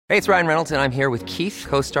Hey, it's Ryan Reynolds, and I'm here with Keith,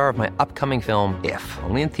 co-star of my upcoming film, If,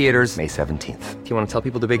 only in theaters May 17th. Do you want to tell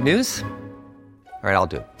people the big news? All right, I'll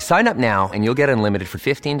do it. Sign up now and you'll get unlimited for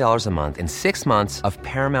 $15 a month and 6 months of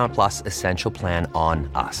Paramount Plus Essential Plan on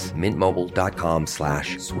us.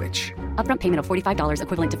 MintMobile.com/switch. Upfront payment of $45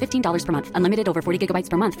 equivalent to $15 per month. Unlimited over 40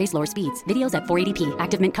 gigabytes per month. Face lower speeds. Videos at 480p.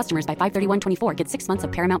 Active Mint customers by 531.24 get 6 months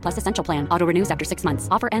of Paramount Plus Essential Plan. Auto renews after 6 months.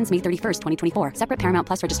 Offer ends May 31st, 2024. Separate Paramount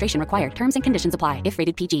Plus registration required. Terms and conditions apply if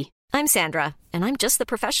rated PG. I'm Sandra, and I'm just the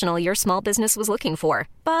professional your small business was looking for.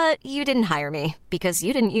 But you didn't hire me because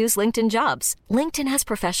you didn't use LinkedIn Jobs. LinkedIn has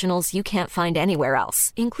professionals you can't find anywhere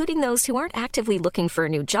else, including those who aren't actively looking for a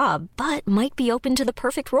new job, but might be open to the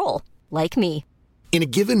perfect role, like me. In a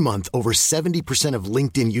given month, over 70% of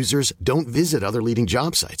LinkedIn users don't visit other leading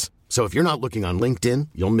job sites. So if you're not looking on LinkedIn,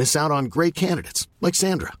 you'll miss out on great candidates like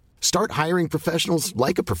Sandra. Start hiring professionals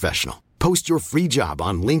like a professional. Post your free job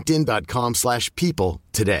on linkedin.com/people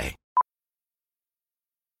today.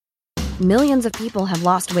 Millions of people have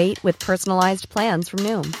lost weight with personalized plans from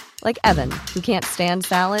Noom. Like Evan, who can't stand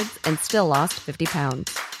salads and still lost 50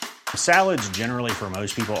 pounds. Salads generally for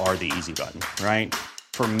most people are the easy button, right?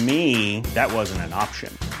 For me, that wasn't an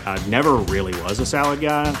option. I never really was a salad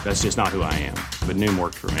guy. That's just not who I am. But Noom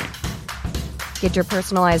worked for me. Get your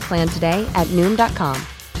personalized plan today at Noom.com.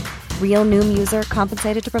 Real Noom user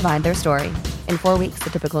compensated to provide their story. In 4 weeks,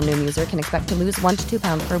 the typical Noom user can expect to lose 1 to 2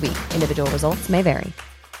 pounds per week. Individual results may vary.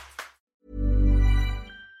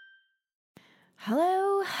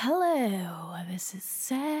 Hello. This is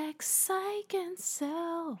Sex, Psych, and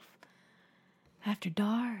Self After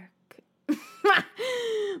Dark.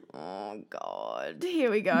 Oh, God. Here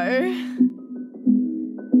we go.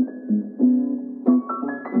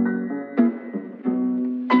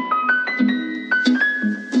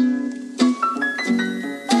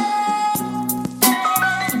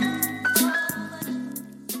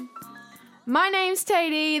 My name's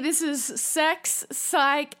Tatey. This is Sex,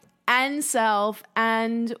 Psych, and Self,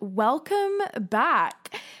 and welcome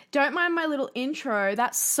back. Don't mind my little intro.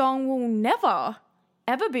 That song will never,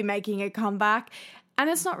 ever be making a comeback, and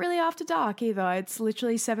it's not really after dark either. It's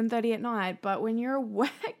literally 7:30 at night, but when you're a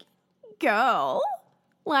working girl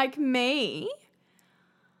like me,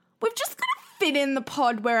 we've just got to fit in the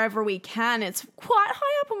pod wherever we can. It's quite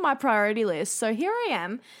high up on my priority list, so here I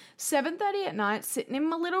am, 7:30 at night, sitting in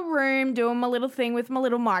my little room, doing my little thing with my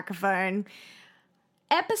little microphone.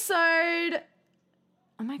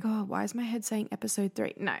 Oh my God, why is my head saying episode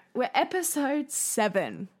 3? No, we're episode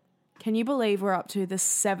 7. Can you believe we're up to the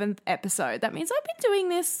 7th episode? That means I've been doing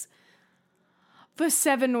this for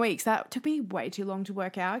 7 weeks. That took me way too long to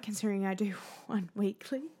work out, considering I do one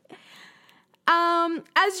weekly.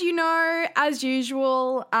 As you know, as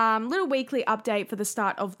usual, little weekly update for the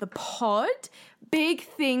start of the pod. Big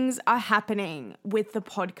things are happening with the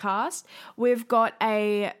podcast. We've got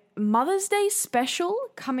a Mother's Day special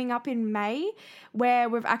coming up in May where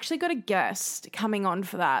we've actually got a guest coming on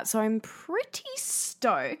for that. So I'm pretty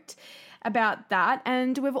stoked about that.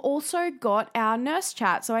 And we've also got our nurse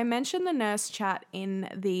chat. So I mentioned the nurse chat in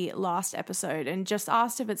the last episode and just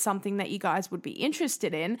asked if it's something that you guys would be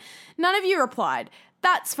interested in. None of you replied.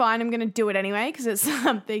 That's fine. I'm going to do it anyway because it's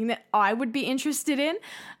something that I would be interested in.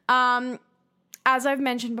 As I've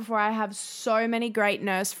mentioned before, I have so many great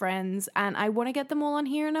nurse friends and I want to get them all on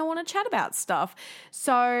here and I want to chat about stuff.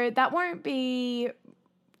 So that won't be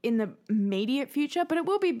in the immediate future, but it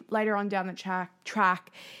will be later on down the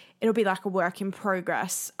track. It'll be like a work in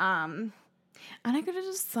progress. And I got to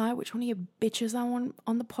decide which one of you bitches I want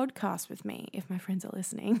on the podcast with me, if my friends are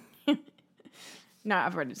listening. No,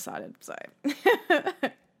 I've already decided, so...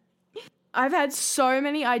 I've had so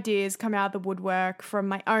many ideas come out of the woodwork from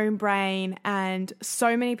my own brain and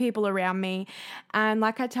so many people around me. And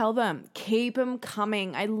like I tell them, keep them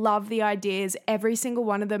coming. I love the ideas. Every single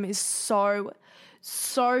one of them is so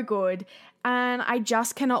good. And I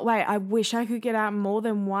just cannot wait. I wish I could get out more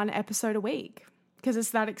than one episode a week because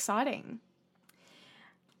it's that exciting.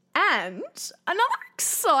 And another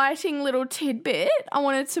exciting little tidbit I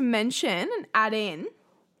wanted to mention and add in.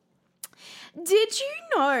 Did you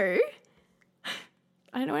know...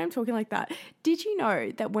 I don't know why I'm talking like that. Did you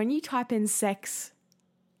know that when you type in sex,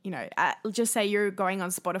 just say you're going on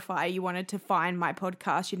Spotify, you wanted to find my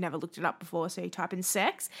podcast, you'd never looked it up before, so you type in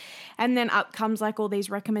sex, and then up comes like all these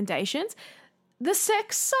recommendations. The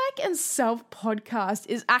Sex, Psych, and Self podcast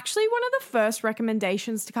is actually one of the first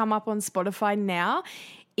recommendations to come up on Spotify now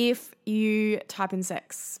if you type in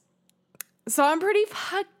sex. So I'm pretty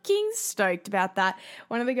fucking stoked about that.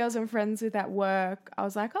 One of the girls I'm friends with at work, I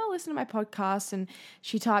was like, oh, listen to my podcast. And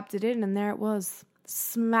she typed it in and there it was.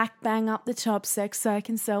 smack bang up the top, Sex Psych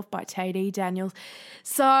and Self by Tay Daniels.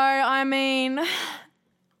 So, I mean,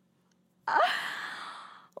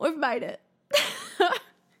 we've made it.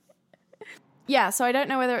 Yeah, so I don't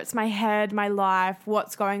know whether it's my head, my life,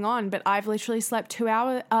 what's going on, but I've literally slept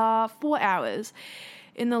 4 hours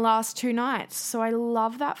in the last 2 nights. So I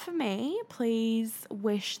love that for me. Please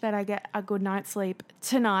wish that I get a good night's sleep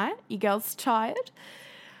tonight. You girls tired?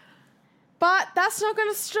 But that's not going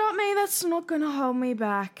to stop me. That's not going to hold me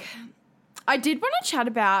back. I did want to chat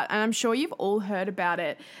about, and I'm sure you've all heard about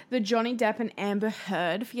it, the Johnny Depp and Amber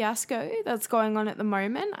Heard fiasco that's going on at the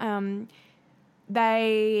moment.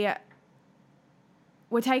 They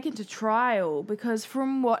were taken to trial because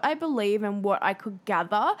from what I believe and what I could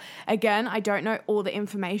gather, again, I don't know all the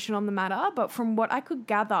information on the matter, but from what I could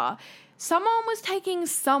gather, someone was taking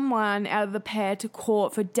someone out of the pair to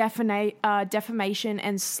court for defamation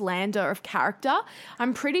and slander of character.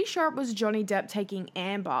 I'm pretty sure it was Johnny Depp taking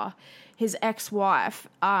Amber, his ex-wife,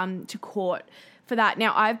 to court for that.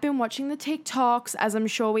 Now, I've been watching the TikToks, as I'm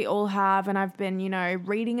sure we all have, and I've been,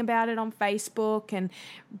 reading about it on Facebook and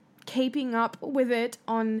keeping up with it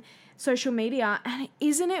on social media, and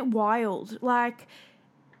isn't it wild? Like,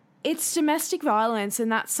 it's domestic violence,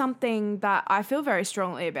 and that's something that I feel very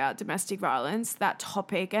strongly about, domestic violence, that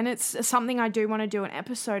topic, and it's something I do want to do an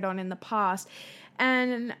episode on in the past.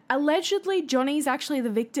 And allegedly, Johnny's actually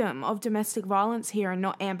the victim of domestic violence here and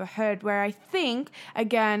not Amber Heard, where I think,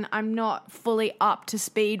 again, I'm not fully up to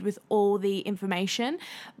speed with all the information,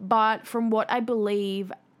 but from what I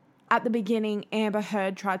believe, at the beginning, Amber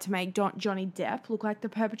Heard tried to make Johnny Depp look like the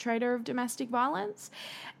perpetrator of domestic violence.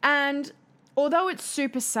 And although it's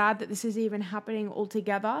super sad that this is even happening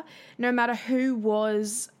altogether, no matter who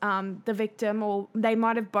was the victim, or they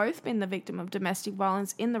might have both been the victim of domestic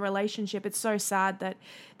violence in the relationship, it's so sad that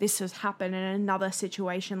this has happened and another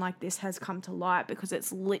situation like this has come to light, because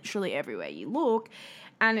it's literally everywhere you look.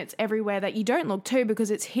 And it's everywhere that you don't look too,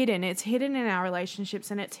 because it's hidden. It's hidden in our relationships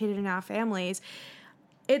and it's hidden in our families.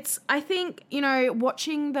 I think,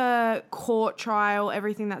 watching the court trial,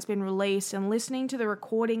 everything that's been released, and listening to the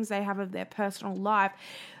recordings they have of their personal life,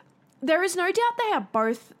 there is no doubt they are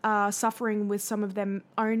both suffering with some of their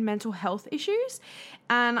own mental health issues.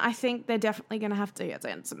 And I think they're definitely going to have to get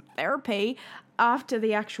some therapy after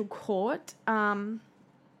the actual court. I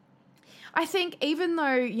think even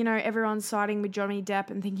though, everyone's siding with Johnny Depp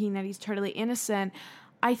and thinking that he's totally innocent,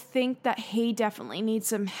 I think that he definitely needs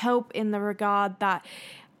some help in the regard that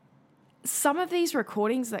some of these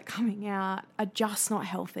recordings that are coming out are just not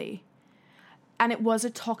healthy. And it was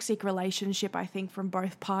a toxic relationship, I think, from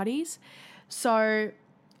both parties. So,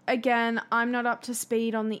 again, I'm not up to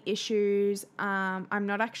speed on the issues. I'm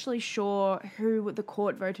not actually sure who the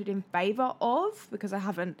court voted in favour of, because I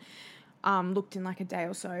haven't looked in like a day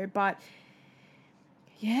or so. But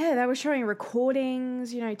yeah, they were showing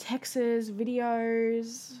recordings, texts,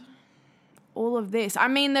 videos, all of this. I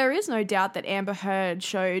mean, there is no doubt that Amber Heard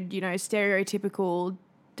showed, stereotypical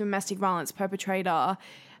domestic violence perpetrator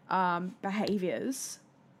behaviours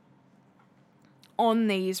on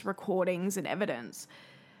these recordings and evidence.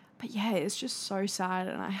 But yeah, it's just so sad,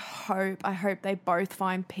 and I hope they both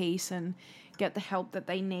find peace and get the help that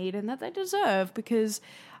they need and that they deserve, because,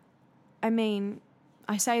 I mean,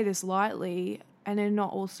 I say this lightly, and in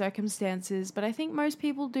not all circumstances, but I think most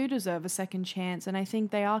people do deserve a second chance, and I think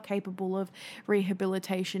they are capable of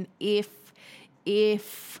rehabilitation if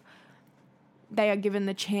they are given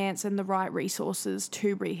the chance and the right resources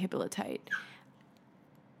to rehabilitate.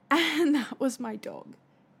 And that was my dog.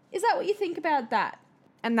 Is that what you think about that?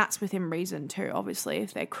 And that's within reason too, obviously.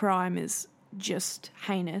 If their crime is just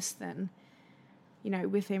heinous, then,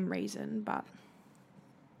 within reason. But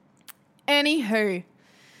anywho,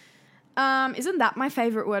 isn't that my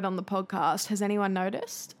favorite word on the podcast? Has anyone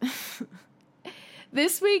noticed?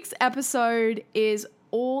 This week's episode is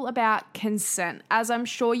all about consent. As I'm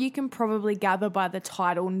sure you can probably gather by the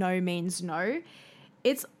title, No Means No.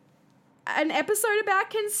 It's an episode about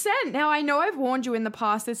consent. Now, I know I've warned you in the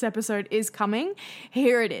past this episode is coming.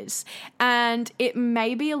 Here it is. And it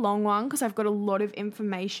may be a long one because I've got a lot of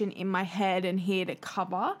information in my head and here to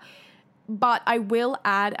cover. But I will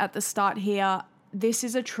add at the start here, this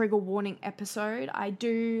is a trigger warning episode. I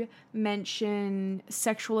do mention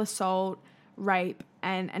sexual assault, rape,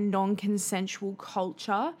 and a non-consensual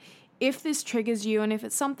culture. If this triggers you and if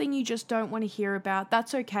it's something you just don't want to hear about,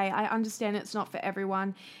 that's okay. I understand it's not for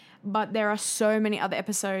everyone, but there are so many other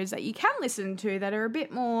episodes that you can listen to that are a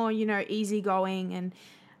bit more, easygoing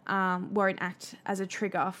and won't act as a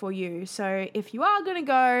trigger for you. So if you are going to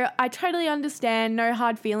go, I totally understand. No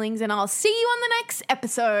hard feelings, and I'll see you on the next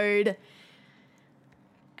episode.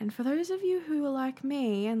 And for those of you who are like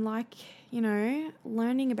me and like,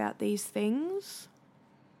 learning about these things,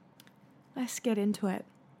 let's get into it.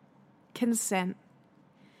 Consent.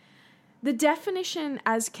 The definition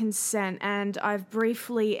as consent, and I've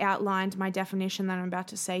briefly outlined my definition that I'm about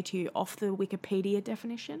to say to you off the Wikipedia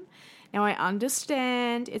definition. Now, I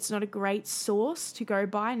understand it's not a great source to go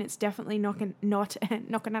by, and it's definitely not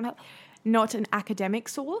an academic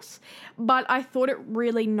source, but I thought it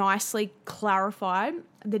really nicely clarified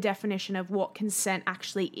the definition of what consent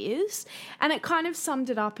actually is, and it kind of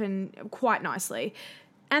summed it up in quite nicely.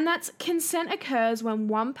 And that's consent occurs when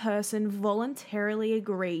one person voluntarily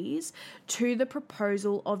agrees to the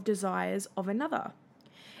proposal of desires of another.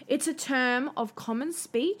 It's a term of common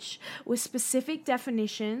speech with specific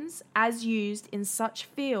definitions as used in such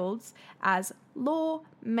fields as law,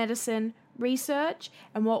 medicine, research,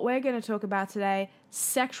 and what we're going to talk about today,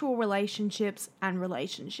 sexual relationships and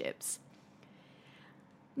relationships.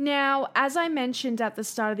 Now, as I mentioned at the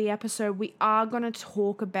start of the episode, we are going to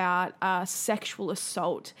talk about sexual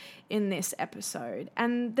assault in this episode.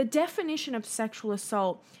 And the definition of sexual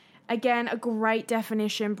assault, again, a great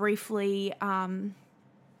definition, briefly,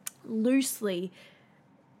 loosely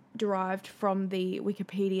derived from the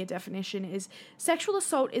Wikipedia definition, is sexual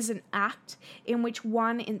assault is an act in which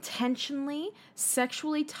one intentionally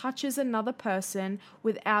sexually touches another person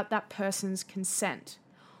without that person's consent,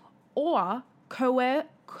 or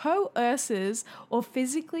coerces or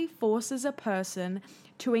physically forces a person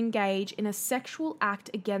to engage in a sexual act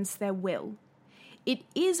against their will. It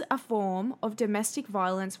is a form of domestic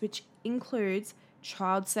violence which includes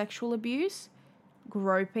child sexual abuse,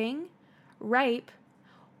 groping, rape,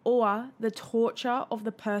 or the torture of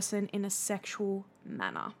the person in a sexual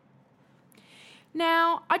manner.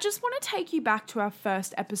 Now, I just want to take you back to our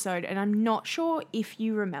first episode, and I'm not sure if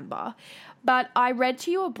you remember, but I read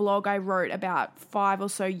to you a blog I wrote about 5 or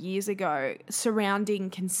so years ago surrounding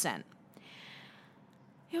consent.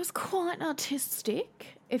 It was quite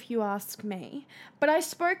artistic, if you ask me, but I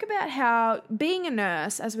spoke about how being a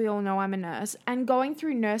nurse, as we all know I'm a nurse, and going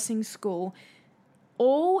through nursing school,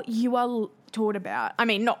 all you are taught about,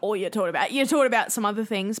 not all you're taught about some other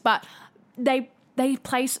things, but they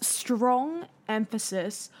place strong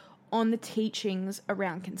emphasis on the teachings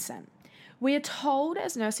around consent. We are told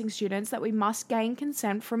as nursing students that we must gain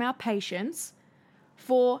consent from our patients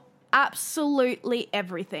for absolutely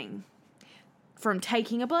everything, from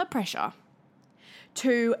taking a blood pressure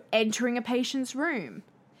to entering a patient's room,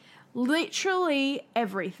 literally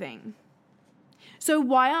everything. So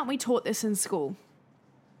why aren't we taught this in school?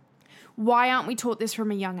 Why aren't we taught this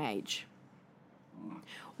from a young age?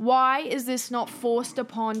 Why is this not forced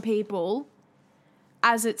upon people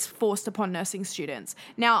as it's forced upon nursing students?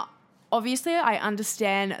 Now, obviously, I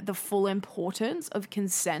understand the full importance of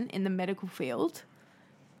consent in the medical field.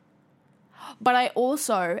 But I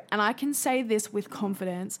also, and I can say this with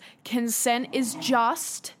confidence, consent is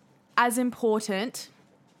just as important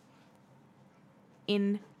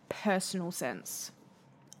in personal sense.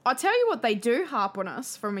 I'll tell you what they do harp on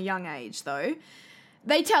us from a young age, though.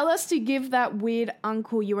 They tell us to give that weird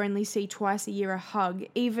uncle you only see twice a year a hug,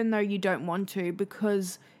 even though you don't want to,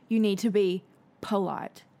 because you need to be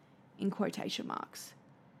polite, in quotation marks.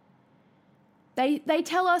 They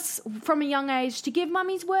tell us from a young age to give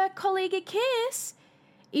mummy's work colleague a kiss,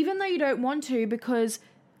 even though you don't want to, because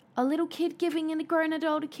a little kid giving a grown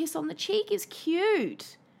adult a kiss on the cheek is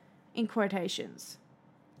cute, in quotations.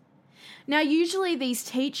 Now, usually these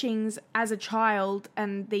teachings as a child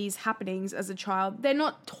and these happenings as a child, they're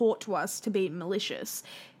not taught to us to be malicious,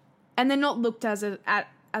 and they're not looked as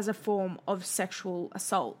a form of sexual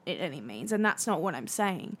assault in any means, and that's not what I'm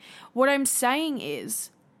saying. What I'm saying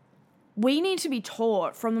is we need to be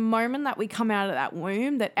taught from the moment that we come out of that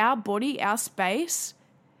womb that our body, our space,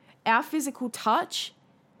 our physical touch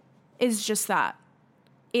is just that.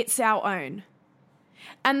 It's our own.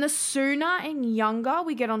 And the sooner and younger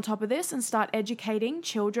we get on top of this and start educating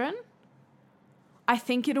children, I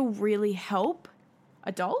think it'll really help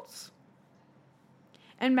adults.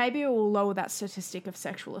 And maybe it will lower that statistic of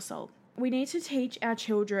sexual assault. We need to teach our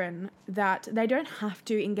children that they don't have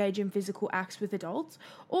to engage in physical acts with adults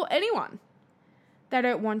or anyone they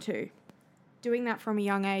don't want to. Doing that from a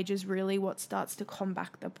young age is really what starts to combat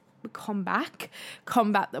the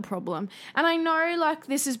problem. And I know,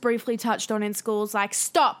 this is briefly touched on in schools,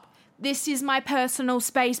 stop, this is my personal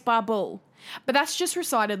space bubble. But that's just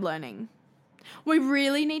recited learning. We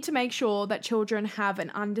really need to make sure that children have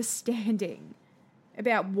an understanding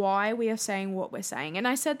about why we are saying what we're saying. And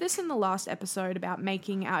I said this in the last episode about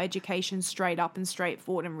making our education straight up and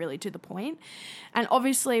straightforward and really to the point. And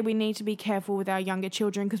obviously we need to be careful with our younger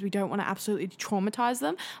children because we don't want to absolutely traumatize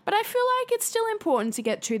them. But I feel like it's still important to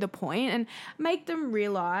get to the point and make them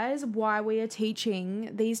realize why we are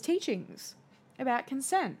teaching these teachings about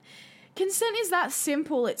consent. Consent is that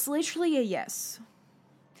simple. It's literally a yes.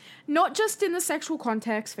 Not just in the sexual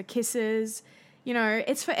context for kisses. You know,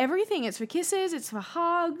 it's for everything. It's for kisses, it's for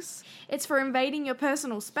hugs, it's for invading your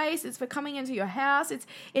personal space, it's for coming into your house,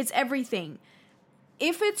 it's everything.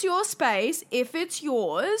 If it's your space, if it's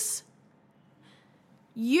yours,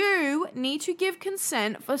 you need to give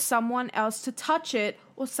consent for someone else to touch it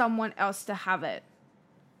or someone else to have it.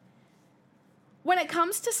 When it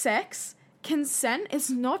comes to sex, consent is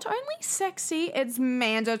not only sexy, it's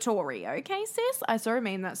mandatory. Okay, sis? I saw a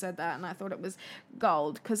meme that said that and I thought it was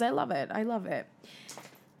gold because I love it. I love it.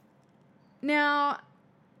 Now,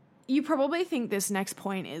 you probably think this next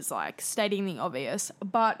point is like stating the obvious,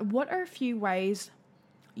 but what are a few ways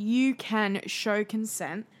you can show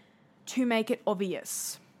consent to make it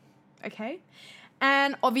obvious? Okay?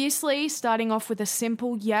 And obviously, starting off with a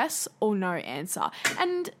simple yes or no answer.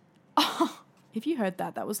 And if you heard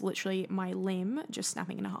that, that was literally my limb just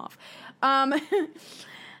snapping in half. And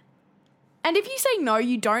if you say no,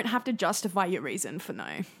 you don't have to justify your reason for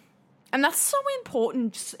no. And that's so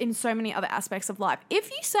important in so many other aspects of life.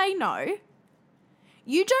 If you say no,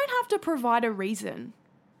 you don't have to provide a reason.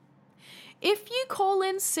 If you call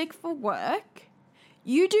in sick for work,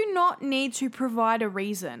 you do not need to provide a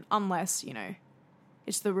reason unless, you know,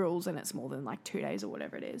 it's the rules and it's more than like 2 days or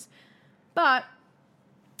whatever it is. But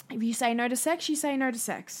if you say no to sex, you say no to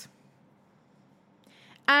sex.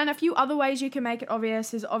 And a few other ways you can make it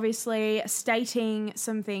obvious is obviously stating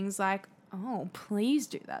some things like, oh, please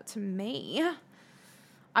do that to me.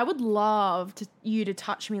 I would love you to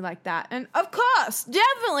touch me like that. And of course,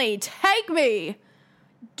 definitely take me.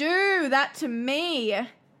 Do that to me.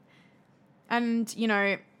 And,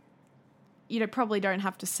 you probably don't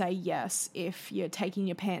have to say yes if you're taking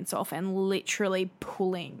your pants off and literally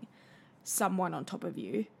pulling someone on top of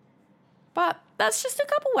you. But that's just a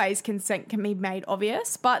couple ways consent can be made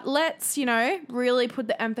obvious. But let's, really put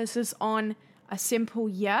the emphasis on a simple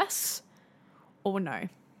yes or no.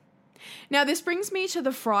 Now, this brings me to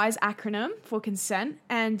the FRIES acronym for consent.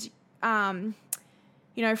 And,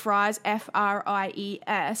 FRIES,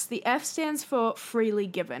 F-R-I-E-S. The F stands for freely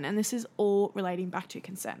given. And this is all relating back to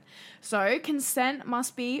consent. So consent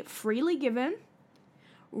must be freely given,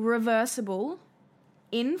 reversible,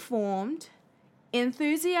 informed,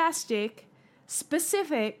 enthusiastic,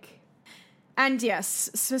 specific, and yes,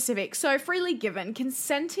 specific. So freely given.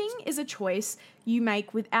 Consenting is a choice you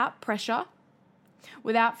make without pressure,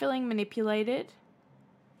 without feeling manipulated,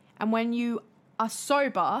 and when you are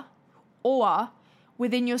sober or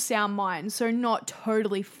within your sound mind, so not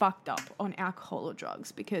totally fucked up on alcohol or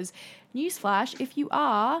drugs, because newsflash, if you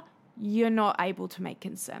are, you're not able to make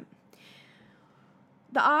consent.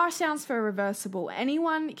 The R stands for reversible.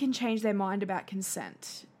 Anyone can change their mind about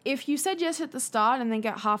consent. If you said yes at the start and then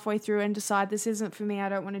get halfway through and decide this isn't for me, I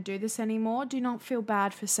don't want to do this anymore, do not feel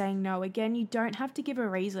bad for saying no. Again, you don't have to give a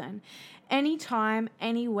reason. Anytime,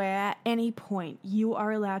 anywhere, any point, you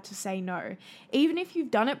are allowed to say no. Even if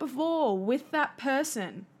you've done it before with that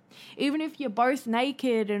person. Even if you're both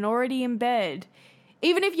naked and already in bed.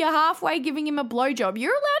 Even if you're halfway giving him a blowjob,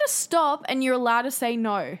 you're allowed to stop and you're allowed to say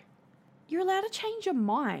no. You're allowed to change your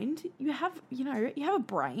mind. You have a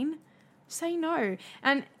brain. Say no.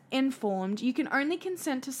 And informed, you can only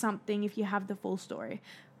consent to something if you have the full story.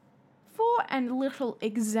 For a little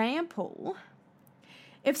example,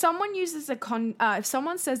 if someone if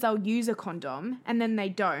someone says they'll use a condom and then they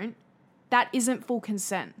don't, that isn't full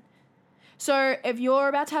consent. So if you're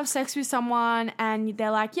about to have sex with someone and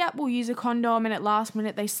they're like, yep, we'll use a condom, and at last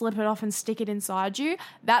minute they slip it off and stick it inside you,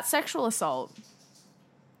 that's sexual assault.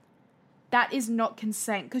 That is not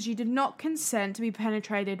consent, because you did not consent to be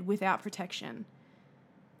penetrated without protection.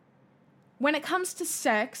 When it comes to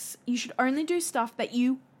sex, you should only do stuff that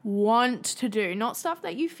you want to do, not stuff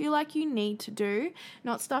that you feel like you need to do,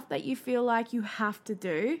 not stuff that you feel like you have to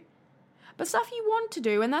do, but stuff you want to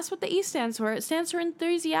do. And that's what the E stands for. It stands for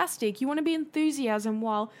enthusiastic. You want to be enthusiasm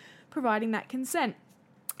while providing that consent.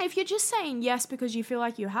 If you're just saying yes because you feel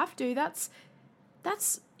like you have to, that's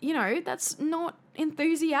not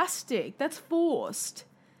enthusiastic. That's forced.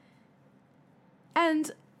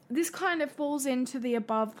 And this kind of falls into the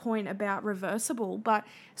above point about reversible, but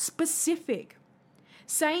specific.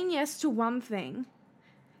 Saying yes to one thing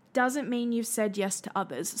doesn't mean you've said yes to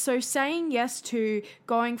others. So saying yes to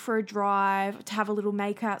going for a drive, to have a little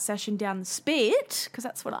makeout session down the spit, because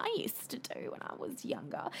that's what I used to do when I was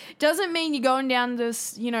younger, doesn't mean you're going down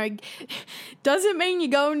this, doesn't mean you're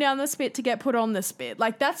going down the spit to get put on the spit.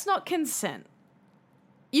 Like, that's not consent.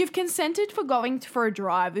 You've consented for going for a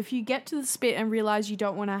drive. If you get to the spit and realize you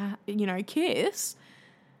don't want to, kiss,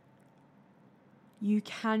 you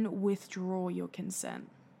can withdraw your consent.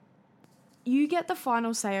 You get the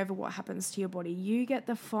final say over what happens to your body. You get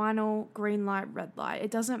the final green light, red light. It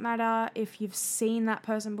doesn't matter if you've seen that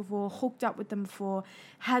person before, hooked up with them before,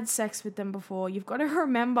 had sex with them before. You've got to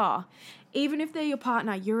remember, even if they're your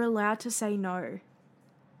partner, you're allowed to say no.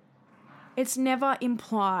 It's never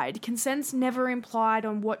implied. Consent's never implied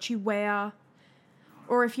on what you wear,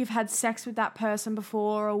 or if you've had sex with that person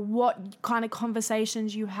before, or what kind of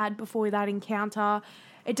conversations you had before that encounter.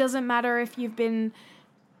 It doesn't matter if you've been...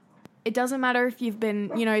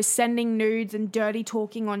 sending nudes and dirty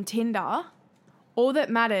talking on Tinder. All that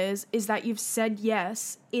matters is that you've said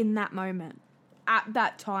yes in that moment, at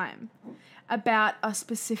that time, about a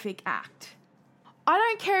specific act. I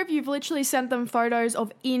don't care if you've literally sent them photos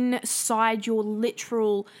of inside your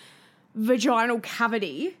literal vaginal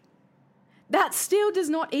cavity. That still does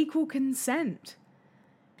not equal consent.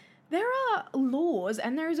 There are laws,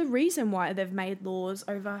 and there is a reason why they've made laws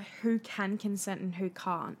over who can consent and who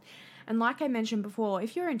can't. And like I mentioned before,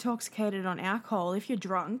 if you're intoxicated on alcohol, if you're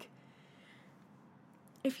drunk,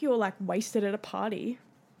 if you're like wasted at a party,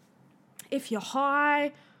 if you're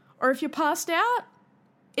high, or if you're passed out,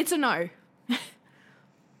 it's a no.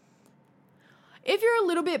 If you're a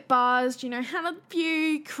little bit buzzed, had a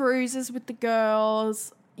few cruises with the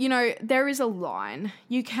girls, there is a line.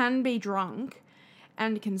 You can be drunk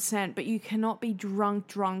and consent, but you cannot be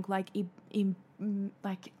drunk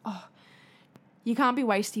you can't be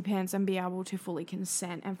wasty pants and be able to fully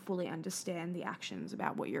consent and fully understand the actions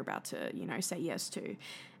about what you're about to, say yes to.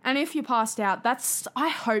 And if you're passed out, I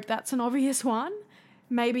hope that's an obvious one.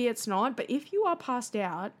 Maybe it's not, but if you are passed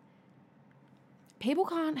out, people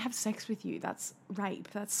can't have sex with you. That's rape.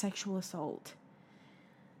 That's sexual assault.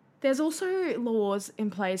 There's also laws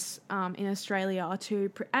in place in Australia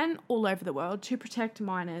and all over the world to protect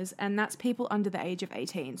minors, and that's people under the age of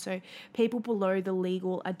 18, so people below the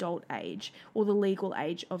legal adult age or the legal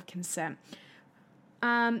age of consent.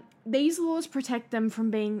 These laws protect them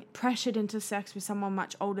from being pressured into sex with someone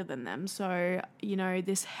much older than them, so,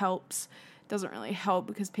 this doesn't really help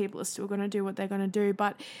because people are still going to do what they're going to do,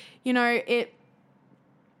 but, it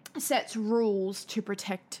sets rules to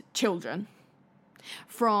protect children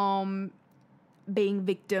from being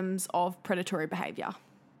victims of predatory behaviour.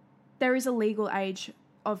 There is a legal age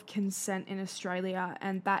of consent in Australia,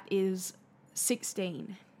 and that is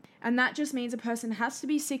 16. And that just means a person has to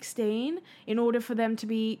be 16 in order for them to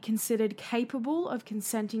be considered capable of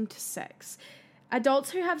consenting to sex.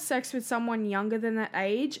 Adults who have sex with someone younger than that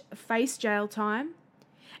age face jail time,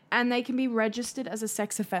 and they can be registered as a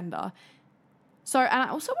sex offender. So, and I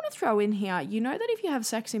also want to throw in here, that if you have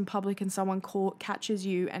sex in public and someone catches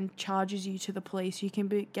you and charges you to the police, you can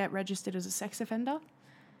get registered as a sex offender.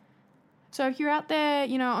 So if you're out there,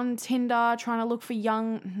 on Tinder trying to look for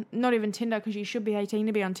not even Tinder because you should be 18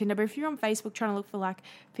 to be on Tinder, but if you're on Facebook trying to look for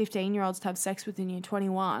 15-year-olds to have sex with and you're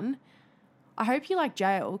 21, I hope you like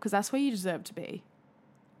jail because that's where you deserve to be.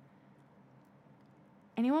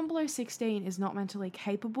 Anyone below 16 is not mentally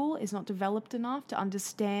capable, is not developed enough to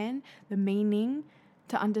understand the meaning,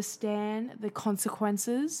 to understand the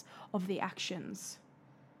consequences of the actions.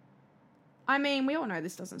 I mean, we all know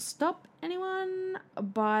this doesn't stop anyone,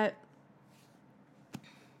 but,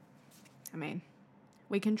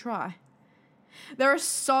 we can try. There are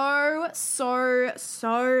so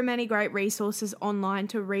many great resources online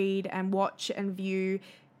to read and watch and view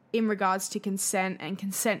in regards to consent and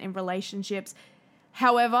consent in relationships.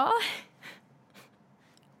 However,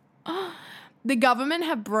 the government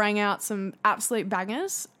have brought out some absolute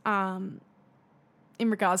bangers in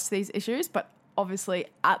regards to these issues, but obviously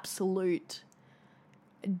absolute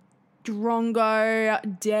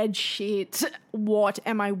drongo, dead shit, what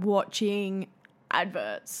am I watching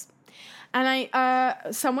adverts. And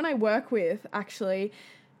someone I work with actually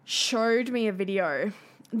showed me a video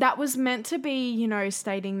that was meant to be,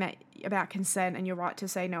 stating that about consent and your right to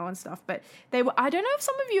say no and stuff. But I don't know if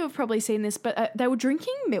some of you have probably seen this, but they were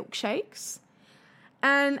drinking milkshakes.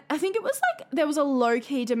 And I think it was there was a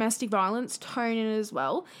low-key domestic violence tone in it as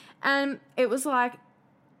well. And it was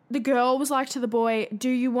the girl was to the boy, do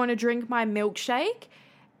you want to drink my milkshake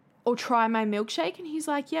or try my milkshake? And he's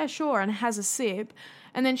like, yeah, sure. And has a sip.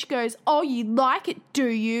 And then she goes, oh, you like it, do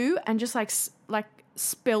you? And just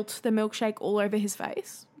spilt the milkshake all over his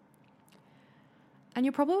face. And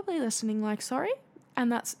you're probably listening like, sorry?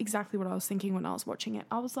 And that's exactly what I was thinking when I was watching it.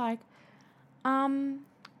 I was like,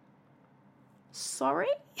 sorry?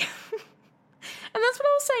 And that's what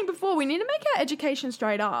I was saying before. We need to make our education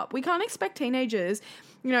straight up. We can't expect teenagers,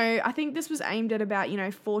 I think this was aimed at about,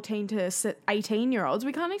 14 to 18-year-olds.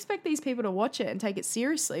 We can't expect these people to watch it and take it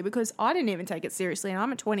seriously, because I didn't even take it seriously, and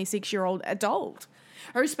I'm a 26-year-old adult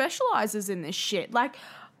who specializes in this shit. Like,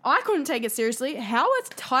 I couldn't take it seriously. How are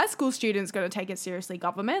high school students going to take it seriously,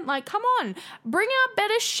 government? Like, come on. Bring out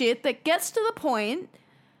better shit that gets to the point.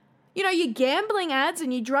 Your gambling ads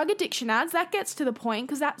and your drug addiction ads, that gets to the point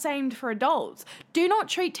because that's aimed for adults. Do not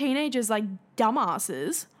treat teenagers like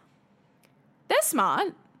dumbasses. They're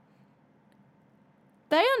smart.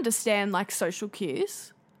 They understand, like, social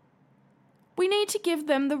cues. We need to give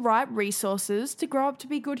them the right resources to grow up to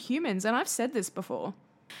be good humans, and I've said this before.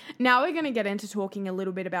 Now we're going to get into talking a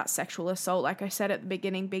little bit about sexual assault. Like I said at the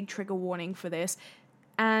beginning, big trigger warning for this.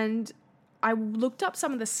 And I looked up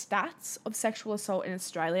some of the stats of sexual assault in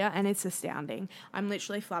Australia, and it's astounding. I'm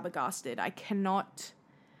literally flabbergasted. I cannot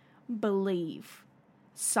believe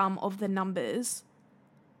some of the numbers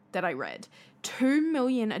that I read. 2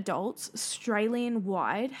 million adults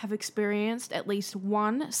Australian-wide have experienced at least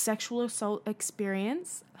one sexual assault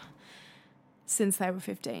experience since they were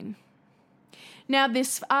 15. Now,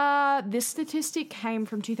 this statistic came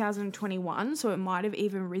from 2021, so it might have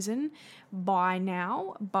even risen by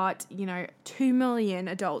now, but, 2 million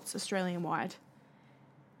adults Australian-wide.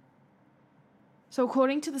 So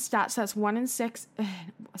according to the stats, that's 1 in 6...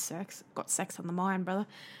 got sex on the mind, brother.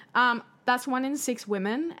 That's 1 in 6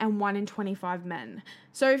 women and 1 in 25 men.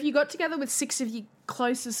 So if you got together with 6 of your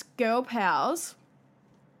closest girl pals,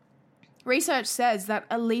 research says that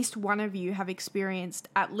at least one of you have experienced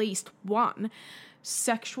at least one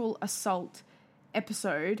sexual assault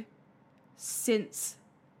episode since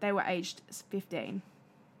they were aged 15.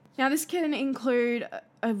 Now, this can include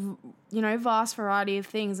a vast variety of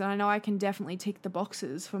things, and I know I can definitely tick the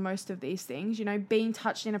boxes for most of these things. Being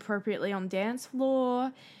touched inappropriately on dance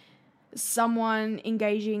floor, someone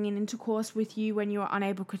engaging in intercourse with you when you were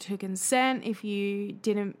unable to consent, if you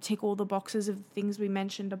didn't tick all the boxes of the things we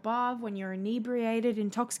mentioned above, when you're inebriated,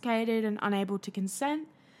 intoxicated, and unable to consent.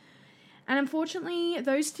 And unfortunately,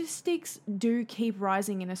 those statistics do keep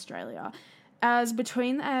rising in Australia. As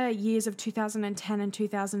between the years of 2010 and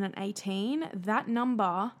 2018, that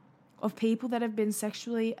number of people that have been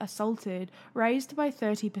sexually assaulted raised by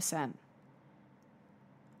 30%.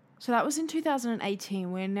 So that was in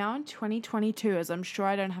 2018. We're now in 2022, as I'm sure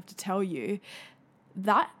I don't have to tell you.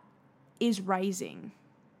 That is raising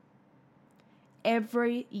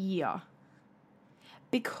every year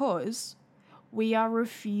because we are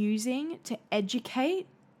refusing to educate,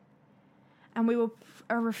 and we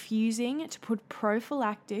are refusing to put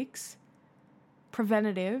prophylactics,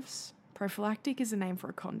 preventatives, prophylactic is a name for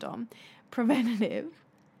a condom, preventative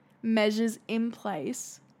measures in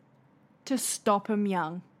place to stop them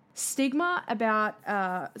young. Stigma about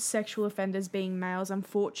sexual offenders being males,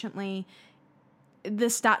 unfortunately, the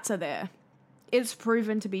stats are there. It's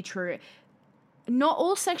proven to be true. Not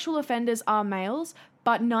all sexual offenders are males,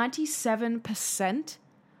 but 97%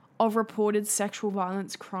 of reported sexual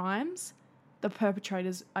violence crimes, the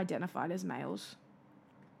perpetrators identified as males.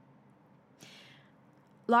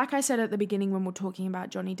 Like I said at the beginning when we're talking about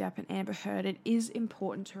Johnny Depp and Amber Heard, it is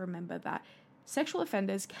important to remember that sexual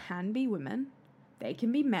offenders can be women, they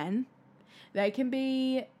can be men, they can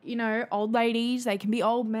be, old ladies, they can be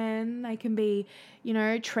old men, they can be,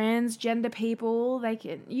 transgender people, they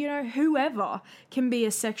can, whoever can be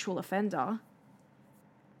a sexual offender.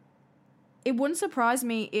 It wouldn't surprise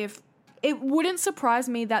me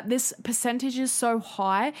that this percentage is so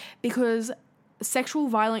high because sexual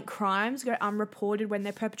violent crimes go unreported when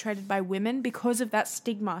they're perpetrated by women because of that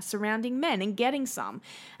stigma surrounding men and getting some.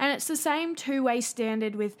 And it's the same two-way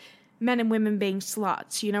standard with men and women being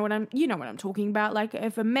sluts. You know what I'm talking about? Like,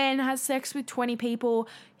 if a man has sex with 20 people,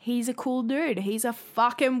 he's a cool dude. He's a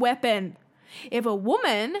fucking weapon. If a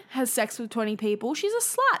woman has sex with 20 people, she's a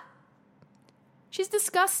slut. She's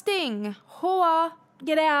disgusting. Whore.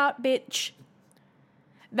 Get out, bitch.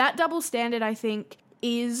 That double standard, I think,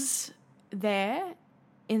 is there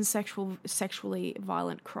in sexually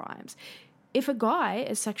violent crimes. If a guy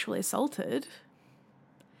is sexually assaulted,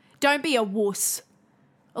 don't be a wuss.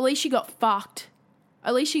 At least you got fucked.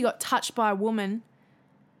 At least you got touched by a woman.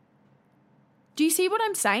 Do you see what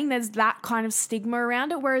I'm saying? There's that kind of stigma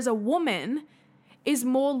around it, whereas a woman is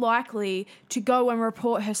more likely to go and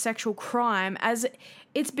report her sexual crime, as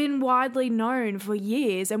it's been widely known for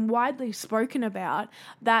years and widely spoken about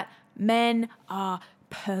that men are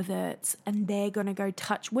perverts and they're going to go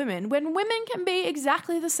touch women when women can be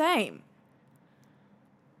exactly the same.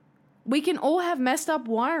 We can all have messed up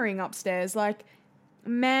wiring upstairs. Like,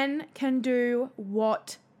 men can do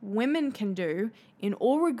what women can do in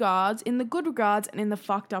all regards, in the good regards and in the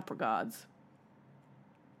fucked up regards.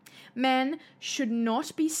 Men should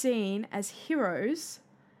not be seen as heroes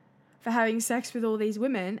for having sex with all these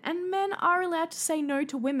women, and men are allowed to say no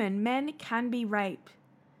to women. Men can be raped.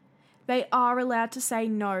 They are allowed to say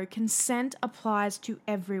no. Consent applies to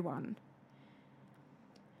everyone.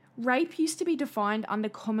 Rape used to be defined under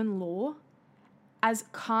common law as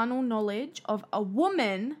carnal knowledge of a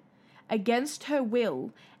woman against her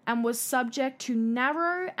will and was subject to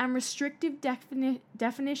narrow and restrictive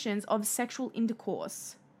definitions of sexual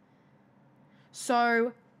intercourse.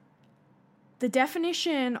 So, the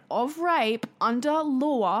definition of rape under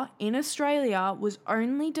law in Australia was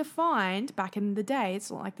only defined, back in the day,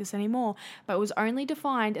 it's not like this anymore, but it was only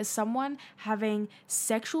defined as someone having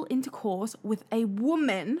sexual intercourse with a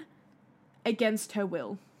woman against her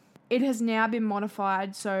will. It has now been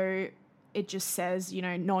modified, so it just says, you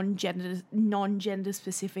know, non-gender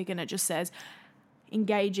specific, and it just says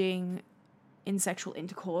engaging in sexual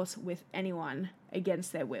intercourse with anyone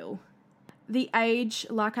against their will. The age,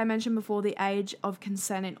 like I mentioned before, the age of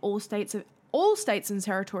consent in all states and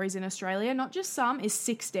territories in Australia, not just some, is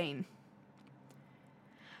 16.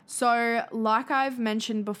 So, like I've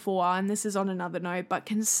mentioned before, and this is on another note, but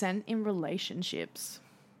consent in relationships.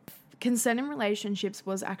 Consent in relationships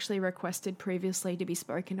was actually requested previously to be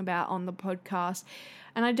spoken about on the podcast.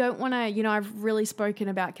 And I don't want to, I've really spoken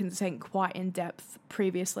about consent quite in depth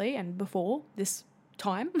previously and before this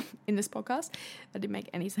time in this podcast. That didn't make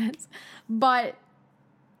any sense. But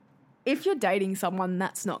if you're dating someone,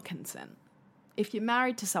 that's not consent. If you're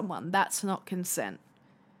married to someone, that's not consent.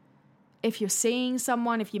 If you're seeing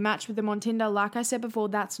someone, if you match with them on Tinder, like I said before,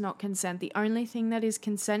 that's not consent. The only thing that is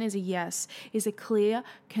consent is a yes, is a clear,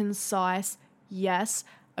 concise yes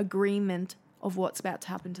agreement of what's about to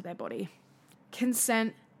happen to their body.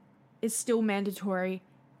 Consent is still mandatory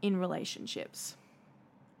in relationships.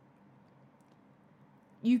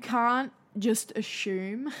 You can't just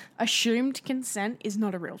assume. Assumed consent is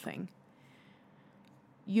not a real thing.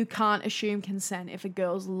 You can't assume consent if a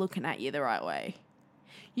girl's looking at you the right way.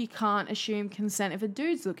 You can't assume consent if a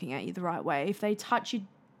dude's looking at you the right way. If they touch your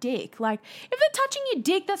dick, like, if they're touching your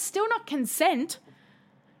dick, that's still not consent.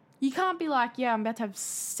 You can't be like, yeah, I'm about to have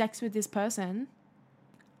sex with this person.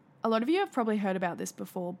 A lot of you have probably heard about this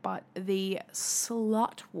before, but the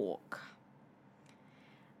slut walk.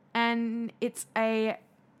 And it's a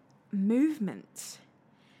movement,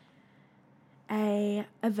 a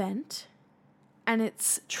event, and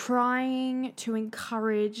it's trying to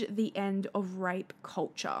encourage the end of rape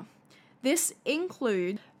culture. This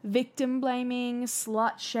includes victim blaming,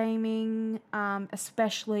 slut shaming,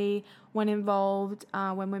 especially when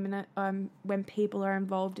when people are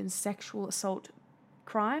involved in sexual assault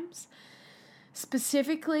crimes.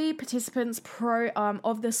 Specifically, participants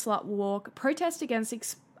of the slut walk protest against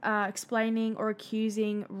explaining or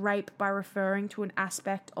accusing rape by referring to an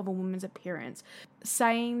aspect of a woman's appearance,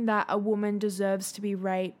 saying that a woman deserves to be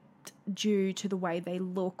raped due to the way they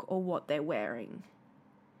look or what they're wearing.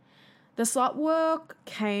 The slut walk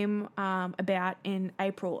came about in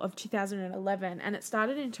April of 2011, and it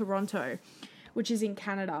started in Toronto, which is in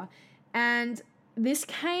Canada. And this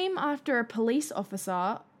came after a police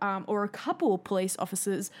officer, or a couple of police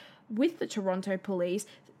officers with the Toronto police,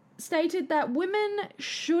 stated that women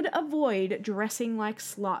should avoid dressing like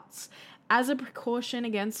sluts as a precaution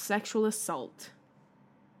against sexual assault.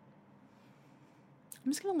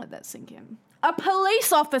 I'm just going to let that sink in. A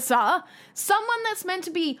police officer, someone that's meant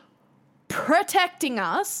to be protecting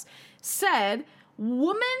us, said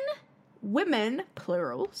women,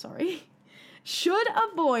 plural, should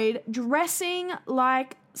avoid dressing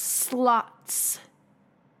like sluts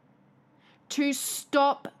to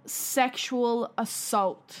stop sexual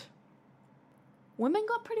assault. Women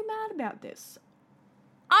got pretty mad about this.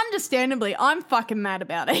 Understandably, I'm fucking mad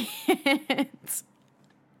about it.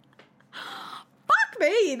 Fuck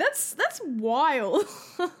me, that's wild.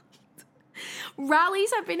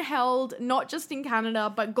 Rallies have been held not just in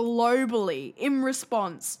Canada, but globally in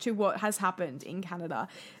response to what has happened in Canada.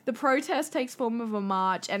 The protest takes form of a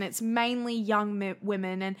march, and it's mainly young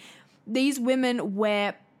women, and these women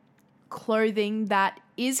wear clothing that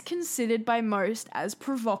is considered by most as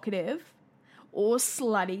provocative or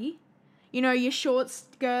slutty. You know, your short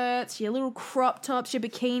skirts, your little crop tops, your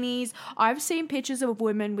bikinis. I've seen pictures of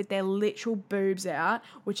women with their literal boobs out,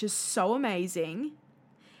 which is so amazing.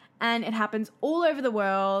 and it happens all over the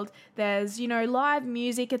world. There's, live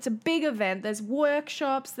music. It's a big event. There's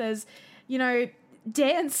workshops. There's,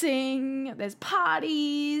 dancing. There's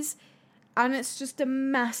parties. And it's just a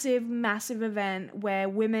massive, massive event where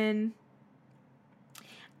women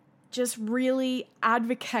just really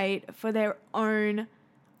advocate for their own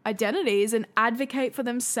identities and advocate for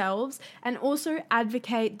themselves, and also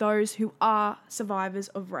advocate those who are survivors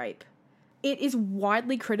of rape. It is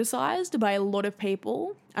widely criticized by a lot of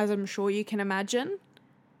people, as I'm sure you can imagine.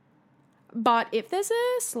 But if there's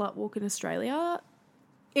a slut walk in Australia,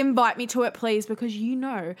 invite me to it, please, because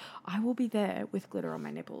I will be there with glitter on my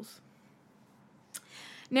nipples.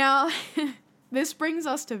 Now, this brings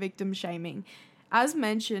us to victim shaming. As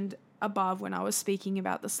mentioned above when I was speaking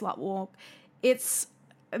about the slut walk,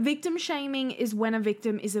 victim shaming is when a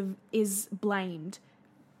victim is blamed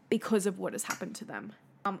because of what has happened to them.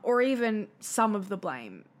 Or even some of the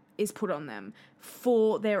blame is put on them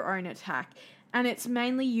for their own attack. And it's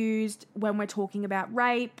mainly used when we're talking about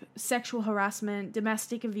rape, sexual harassment,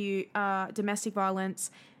 domestic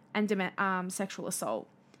violence, and sexual assault.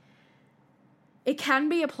 It can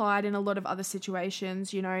be applied in a lot of other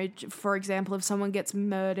situations. For example, if someone gets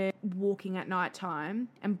murdered walking at nighttime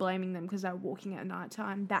and blaming them because they're walking at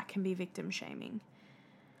nighttime, that can be victim shaming.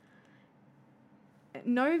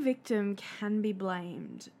 No victim can be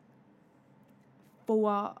blamed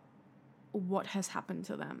for what has happened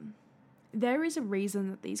to them. There is a reason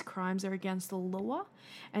that these crimes are against the law,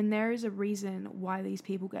 and there is a reason why these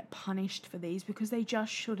people get punished for these, because they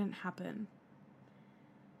just shouldn't happen.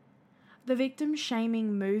 The victim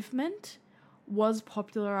shaming movement was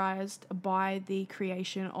popularized by the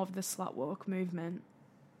creation of the slut walk movement.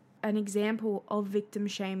 An example of victim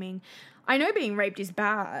shaming, I know being raped is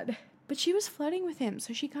bad, but she was flirting with him,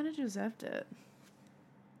 so she kind of deserved it.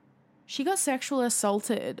 She got sexually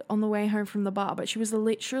assaulted on the way home from the bar, but she was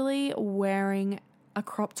literally wearing a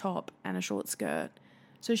crop top and a short skirt,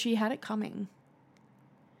 so she had it coming.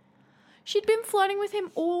 She'd been flirting with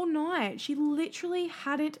him all night. She literally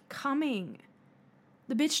had it coming.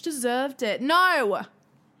 The bitch deserved it. No,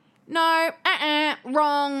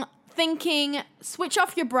 wrong thinking. Switch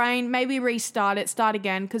off your brain, maybe restart it, start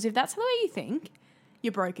again, because if that's the way you think,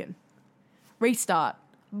 you're broken. Restart.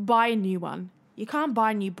 Buy a new one. You can't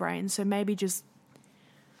buy new brains, so maybe just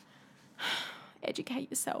educate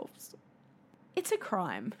yourselves. It's a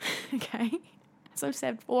crime, okay? As I've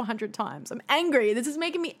said 400 times. I'm angry. This is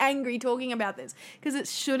making me angry talking about this because it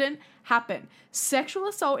shouldn't happen. Sexual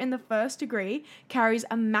assault in the first degree carries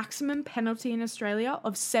a maximum penalty in Australia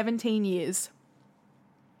of 17 years.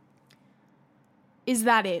 Is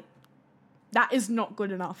that it? That is not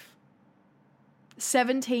good enough.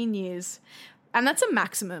 17 years. And that's a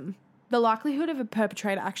maximum. The likelihood of a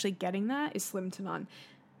perpetrator actually getting that is slim to none.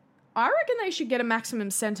 I reckon they should get a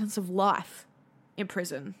maximum sentence of life in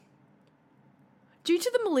prison. Due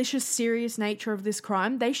to the malicious, serious nature of this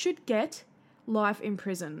crime, they should get life in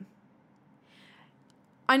prison.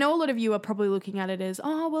 I know a lot of you are probably looking at it as,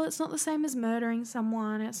 oh, well, it's not the same as murdering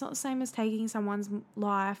someone. It's not the same as taking someone's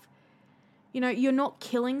life. You're not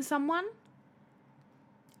killing someone,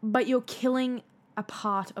 but you're killing a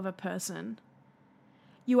part of a person.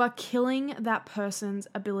 You are killing that person's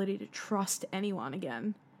ability to trust anyone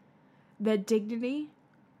again. Their dignity,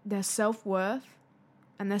 their self-worth,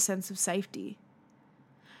 and their sense of safety.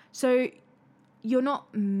 So you're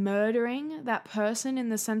not murdering that person in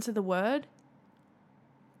the sense of the word,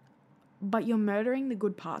 but you're murdering the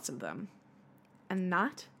good parts of them. And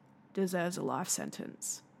that deserves a life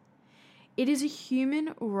sentence. It is a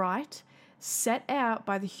human right set out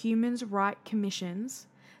by the Human Rights Commissions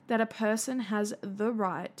that a person has the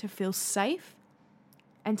right to feel safe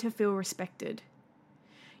and to feel respected.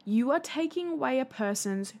 You are taking away a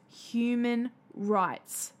person's human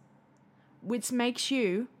rights, which makes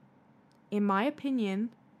you, in my opinion,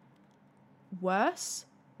 worse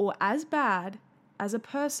or as bad as a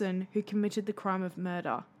person who committed the crime of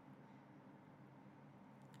murder.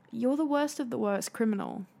 You're the worst of the worst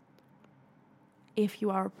criminal if you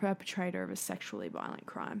are a perpetrator of a sexually violent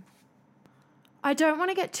crime. I don't want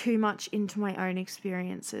to get too much into my own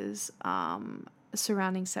experiences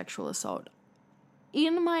surrounding sexual assault.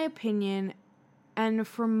 In my opinion, and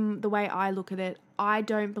from the way I look at it, I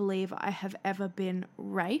don't believe I have ever been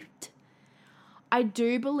raped. I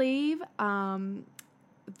do believe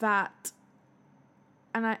that,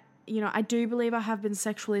 and I do believe I have been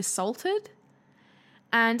sexually assaulted,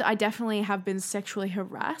 and I definitely have been sexually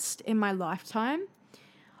harassed in my lifetime.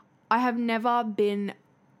 I have never been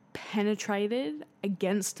penetrated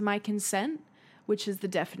against my consent, which is the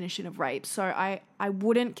definition of rape. So I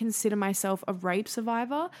wouldn't consider myself a rape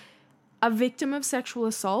survivor. a victim of sexual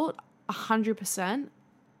assault, 100%.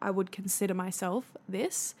 I would consider myself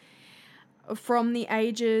this. From the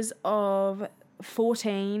ages of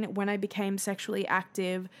 14, when I became sexually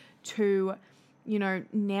active, to,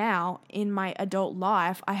 now in my adult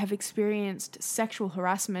life, I have experienced sexual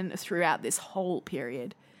harassment throughout this whole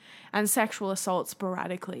period and sexual assault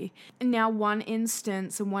sporadically. And now one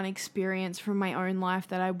instance and one experience from my own life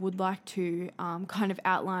that I would like to kind of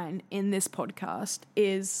outline in this podcast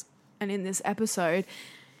and in this episode,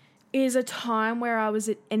 is a time where I was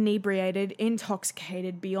inebriated,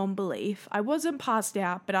 intoxicated beyond belief. I wasn't passed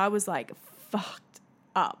out, but I was like fucked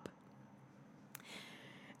up.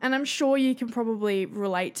 And I'm sure you can probably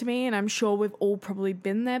relate to me, and I'm sure we've all probably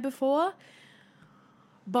been there before.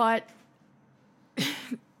 But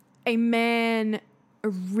a man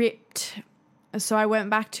ripped. So I went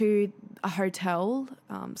back to a hotel.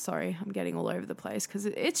 Sorry, I'm getting all over the place because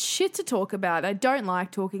it's shit to talk about. I don't like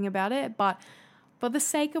talking about it, but for the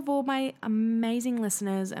sake of all my amazing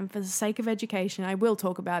listeners and for the sake of education, I will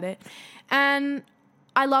talk about it. And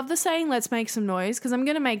I love the saying, let's make some noise, because I'm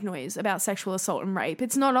going to make noise about sexual assault and rape.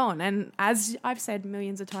 It's not on. And as I've said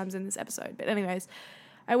millions of times in this episode. But anyways,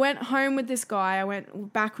 I went home with this guy. I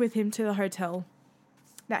went back with him to the hotel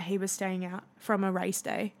that he was staying at from a race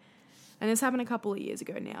day. And this happened a couple of years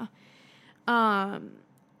ago now.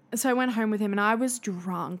 So I went home with him and I was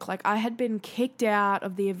drunk. Like, I had been kicked out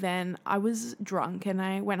of the event. I was drunk and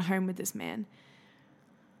I went home with this man.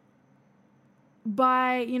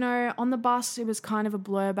 On the bus, it was kind of a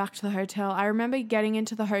blur back to the hotel. I remember getting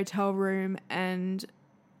into the hotel room and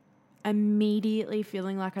immediately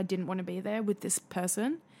feeling like I didn't want to be there with this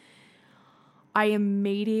person. I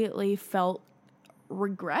immediately felt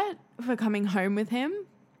regret for coming home with him.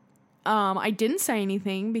 I didn't say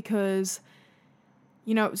anything because,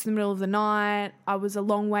 it was the middle of the night. I was a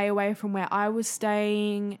long way away from where I was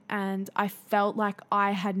staying, and I felt like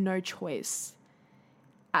I had no choice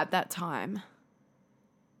at that time.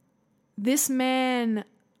 This man,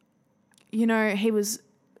 he was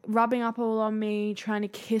rubbing up all on me, trying to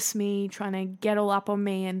kiss me, trying to get all up on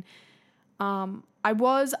me, and I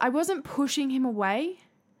wasn't pushing him away,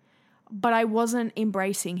 but I wasn't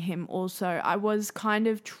embracing him also. I was kind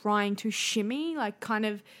of trying to shimmy, like kind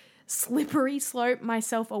of slippery slope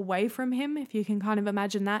myself away from him, if you can kind of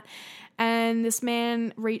imagine that. And this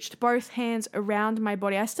man reached both hands around my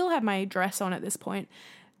body. I still had my dress on at this point.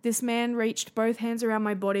 This man reached both hands around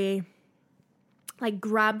my body, like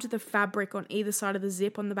grabbed the fabric on either side of the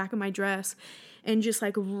zip on the back of my dress and just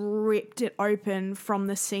like ripped it open from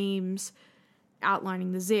the seams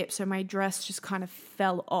outlining the zip. So my dress just kind of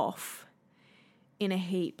fell off in a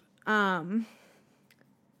heap.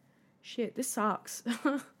 Shit, this sucks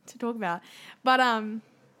to talk about. But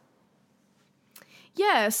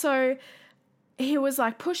yeah, so he was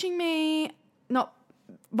like pushing me, not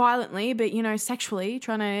violently, but sexually,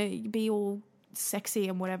 trying to be all sexy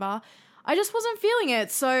and whatever. I just wasn't feeling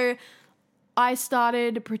it. So I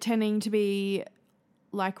started pretending to be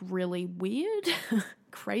like really weird,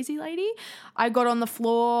 crazy lady. I got on the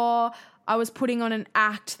floor. I was putting on an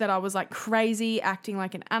act that I was like crazy, acting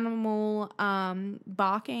like an animal,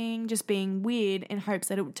 barking, just being weird in hopes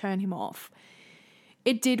that it would turn him off.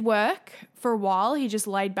 It did work for a while. He just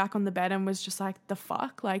laid back on the bed and was just like, the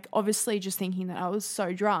fuck? Like, obviously just thinking that I was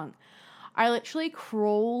so drunk. I literally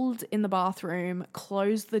crawled in the bathroom,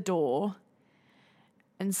 closed the door,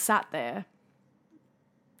 and sat there.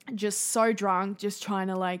 Just so drunk, just trying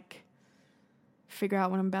to like figure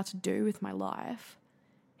out what I'm about to do with my life.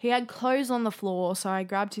 He had clothes on the floor, so I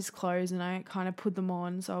grabbed his clothes and I kind of put them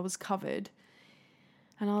on so I was covered.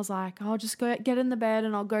 And I was like, I'll just go get in the bed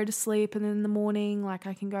and I'll go to sleep, and then in the morning, like,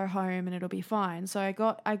 I can go home and it'll be fine. So I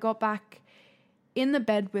got back in the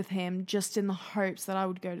bed with him just in the hopes that I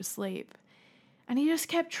would go to sleep. And he just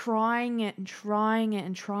kept trying it and trying it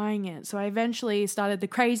and trying it. So I eventually started the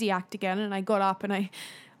crazy act again, and I got up and I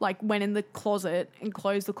like went in the closet and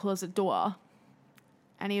closed the closet door.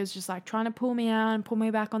 And he was just like trying to pull me out and pull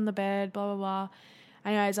me back on the bed, blah, blah, blah.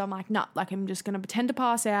 Anyways, I'm like, nah, like I'm just going to pretend to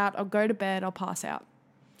pass out. I'll go to bed. I'll pass out.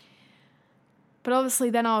 But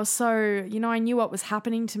obviously then I was so, I knew what was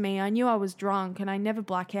happening to me. I knew I was drunk and I never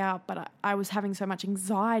black out, but I was having so much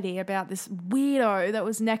anxiety about this weirdo that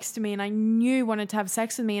was next to me and I knew wanted to have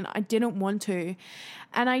sex with me and I didn't want to.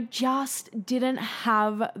 And I just didn't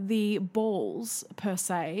have the balls per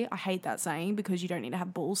se. I hate that saying because you don't need to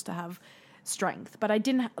have balls to have strength, but I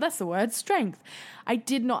didn't, that's the word, strength. I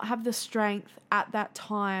did not have the strength at that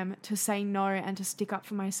time to say no and to stick up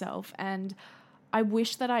for myself. And I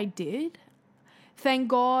wish that I did. Thank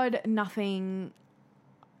God nothing,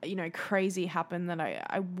 crazy happened that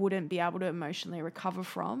I wouldn't be able to emotionally recover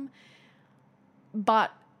from.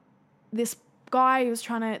 But this guy was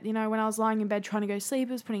trying to, you know, when I was lying in bed trying to go to sleep,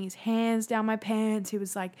 he was putting his hands down my pants. He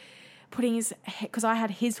was like putting his, because I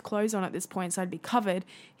had his clothes on at this point, so I'd be covered.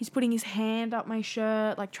 He's putting his hand up my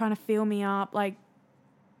shirt, like trying to feel me up. Like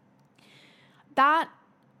that,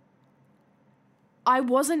 I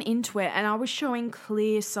wasn't into it, and I was showing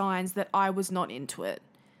clear signs that I was not into it.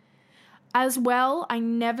 As well, I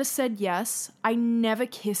never said yes. I never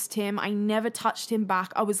kissed him. I never touched him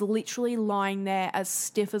back. I was literally lying there as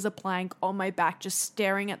stiff as a plank on my back, just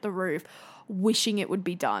staring at the roof, wishing it would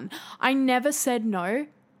be done. I never said no,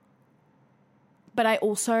 but I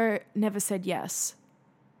also never said yes.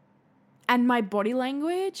 And my body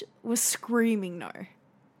language was screaming no.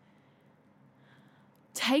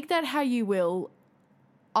 Take that how you will.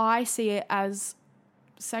 I see it as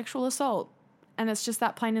sexual assault. And it's just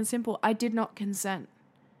that plain and simple. I did not consent.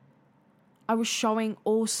 I was showing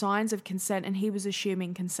all signs of consent, and he was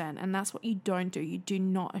assuming consent. And that's what you don't do. You do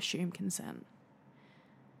not assume consent.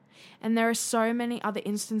 And there are so many other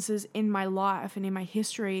instances in my life and in my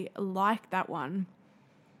history like that one.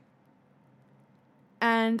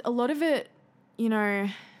 And a lot of it, you know,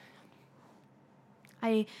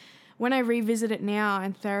 when I revisit it now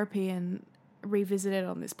in therapy and revisit it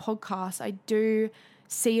on this podcast, I do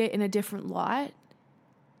see it in a different light,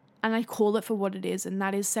 and I call it for what it is, and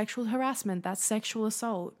that is sexual harassment. That's sexual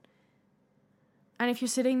assault. And if you're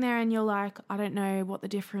sitting there and you're like, I don't know what the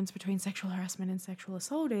difference between sexual harassment and sexual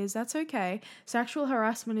assault is, that's okay. Sexual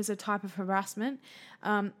harassment is a type of harassment.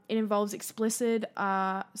 It involves explicit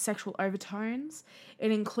sexual overtones.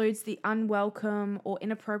 It includes the unwelcome or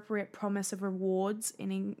inappropriate promise of rewards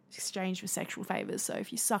in exchange for sexual favors. So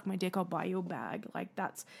if you suck my dick, I'll buy you a bag. Like,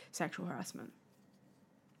 that's sexual harassment.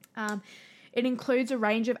 It includes a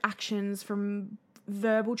range of actions from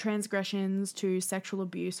verbal transgressions to sexual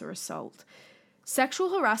abuse or assault. Sexual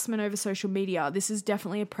harassment over social media, this is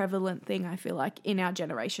definitely a prevalent thing, I feel like, in our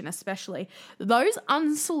generation especially. Those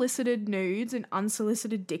unsolicited nudes and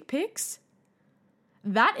unsolicited dick pics,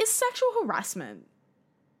 that is sexual harassment.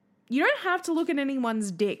 You don't have to look at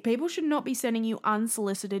anyone's dick. People should not be sending you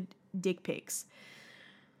unsolicited dick pics.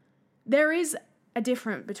 There is a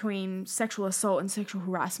difference between sexual assault and sexual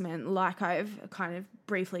harassment, like I've kind of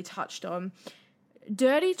briefly touched on.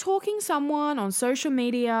 Dirty talking someone on social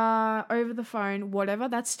media, over the phone, whatever,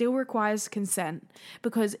 that still requires consent.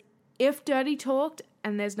 Because if dirty talked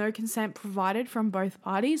and there's no consent provided from both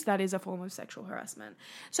parties, that is a form of sexual harassment.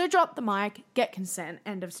 So drop the mic, get consent,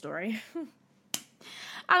 end of story. And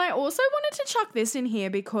I also wanted to chuck this in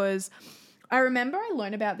here because I remember I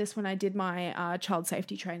learned about this when I did my child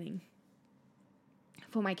safety training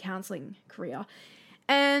for my counselling career.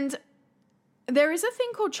 And there is a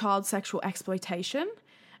thing called child sexual exploitation,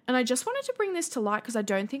 and I just wanted to bring this to light because I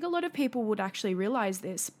don't think a lot of people would actually realize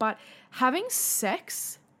this, but having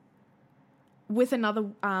sex with another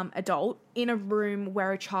adult in a room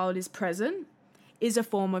where a child is present is a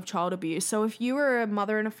form of child abuse. So if you are a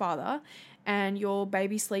mother and a father and your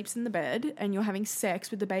baby sleeps in the bed and you're having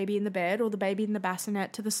sex with the baby in the bed, or the baby in the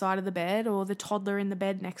bassinet to the side of the bed, or the toddler in the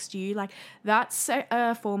bed next to you, like, that's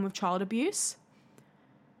a form of child abuse.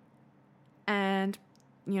 And,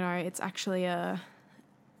 you know, it's actually it's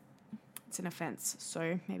an offense.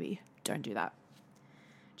 So maybe don't do that.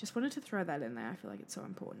 Just wanted to throw that in there. I feel like it's so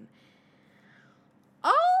important.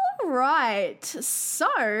 All right. So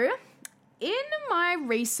in my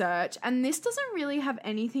research, and this doesn't really have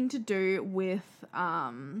anything to do with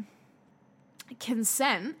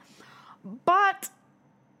consent, but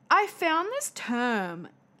I found this term,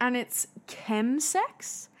 and it's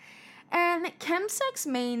chemsex. And chemsex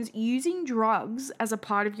means using drugs as a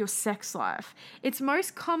part of your sex life. It's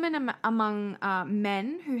most common among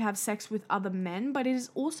men who have sex with other men, but it is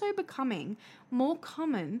also becoming more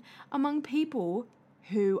common among people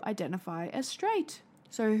who identify as straight,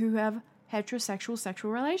 so who have heterosexual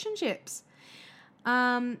sexual relationships.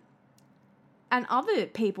 And other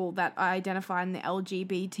people that identify in the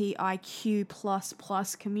LGBTIQ++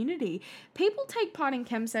 community. People take part in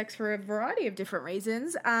chemsex for a variety of different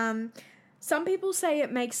reasons. Some people say it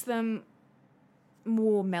makes them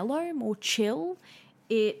more mellow, more chill.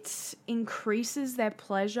 It increases their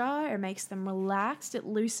pleasure. It makes them relaxed. It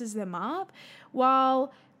loosens them up.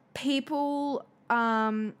 While people,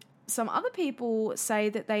 some other people say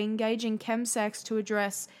that they engage in chemsex to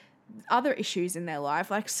address other issues in their life,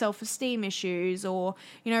 like self-esteem issues, or,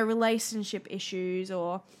 you know, relationship issues,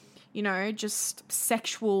 or, you know, just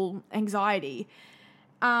sexual anxiety.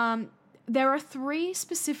 There are 3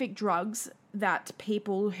 specific drugs that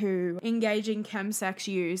people who engage in chemsex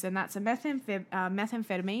use, and that's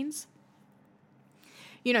methamphetamines.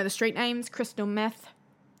 You know, the street names: crystal meth,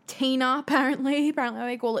 Tina, apparently. Apparently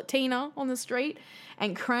they call it Tina on the street.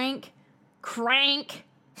 And crank.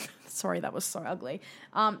 Sorry, that was so ugly.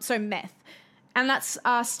 So meth. And that's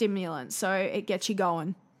a stimulant, so it gets you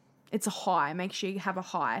going. It's a high, makes sure you have a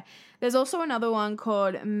high. There's also another one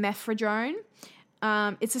called methadone.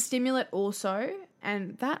 It's a stimulant also,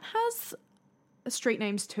 and that has street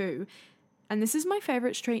names too. And this is my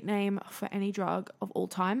favorite street name for any drug of all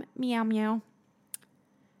time. Meow meow.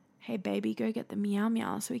 Hey baby, go get the meow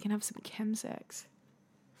meow so we can have some chemsex.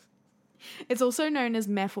 It's also known as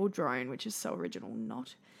mephedrone, which is so original,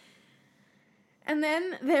 not. And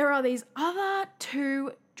then there are these other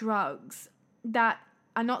two drugs that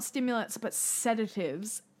are not stimulants but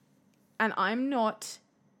sedatives. And I'm not...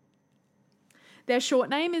 Their short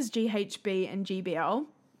name is GHB and GBL.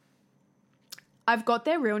 I've got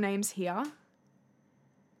their real names here,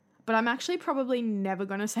 but I'm actually probably never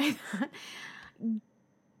going to say that.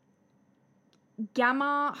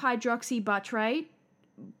 Gamma hydroxybutyrate,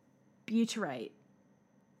 butyrate.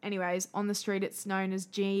 Anyways, on the street it's known as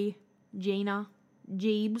Gina,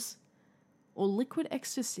 Jeebs, or liquid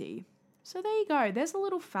ecstasy. So there you go. There's a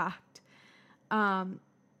little fact. And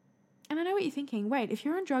I know what you're thinking. Wait, if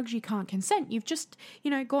you're on drugs, you can't consent. You've just,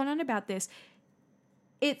 gone on about this.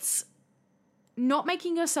 It's not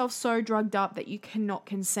making yourself so drugged up that you cannot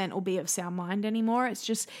consent or be of sound mind anymore. It's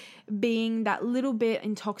just being that little bit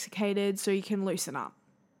intoxicated so you can loosen up.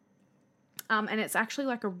 And it's actually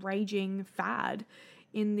like a raging fad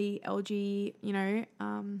in the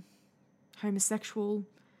homosexual.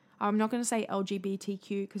 I'm not going to say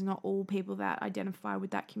LGBTQ because not all people that identify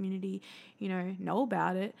with that community, know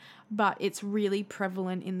about it. But it's really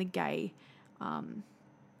prevalent in the gay,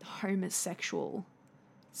 homosexual,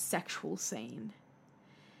 sexual scene.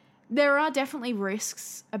 There are definitely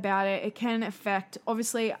risks about it. It can affect,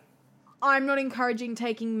 obviously, I'm not encouraging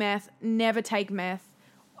taking meth. Never take meth.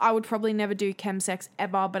 I would probably never do chemsex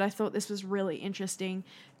ever, but I thought this was really interesting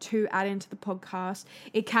to add into the podcast.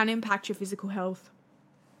 It can impact your physical health.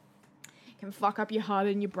 It can fuck up your heart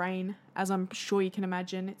and your brain, as I'm sure you can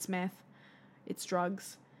imagine. It's meth. It's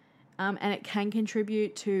drugs. And it can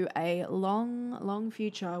contribute to a long, long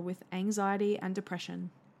future with anxiety and depression.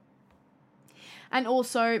 And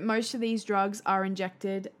also, most of these drugs are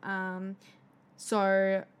injected.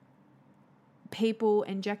 So people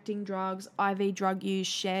injecting drugs, IV drug use,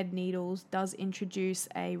 shared needles does introduce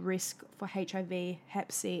a risk for HIV,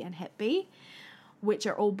 Hep C, and Hep B, which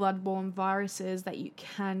are all bloodborne viruses that you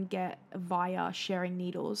can get via sharing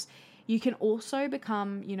needles. You can also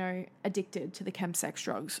become, addicted to the chemsex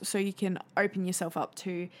drugs. So you can open yourself up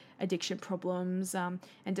to addiction problems and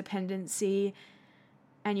dependency,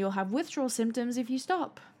 and you'll have withdrawal symptoms if you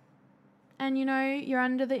stop. And, you're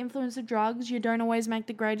under the influence of drugs. You don't always make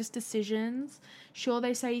the greatest decisions. Sure,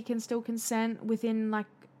 they say you can still consent within a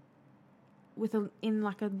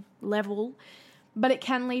level, but it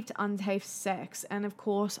can lead to unsafe sex. And of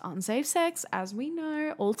course, unsafe sex, as we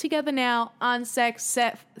know, all together now,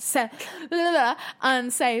 unsafe sex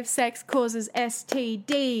causes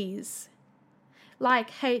STDs like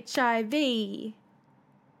HIV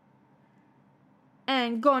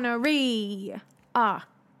and gonorrhea.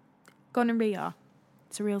 Gonorrhea.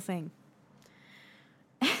 It's a real thing.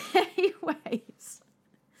 Anyways,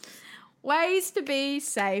 ways to be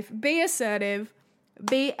safe, be assertive,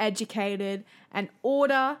 be educated, and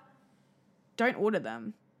don't order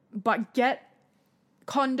them, but get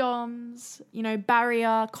condoms,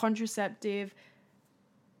 barrier, contraceptive,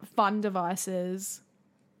 fun devices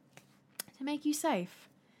to make you safe.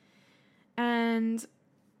 And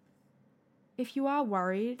if you are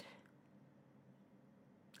worried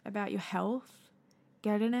about your health,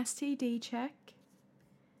 get an STD check,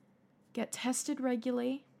 get tested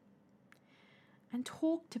regularly, and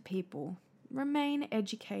talk to people. Remain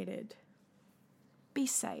educated. Be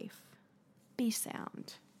safe. Be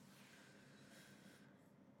sound.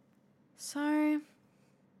 So,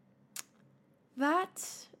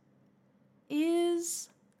 that is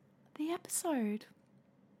the episode.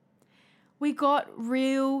 We got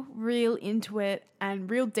real into it and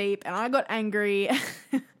real deep, and I got angry.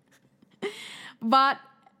 But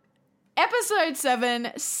episode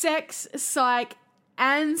 7, Sex, Psych,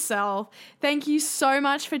 and Self. Thank you so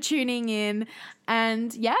much for tuning in.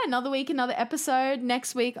 And yeah, another week, another episode.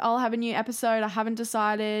 Next week, I'll have a new episode. I haven't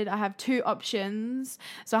decided. I have 2 options.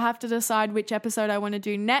 So I have to decide which episode I want to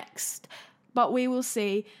do next. But we will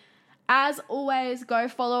see. As always, go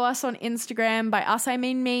follow us on Instagram. By us, I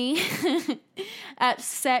mean me. At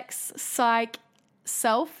Sex, Psych,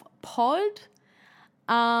 Self Pod.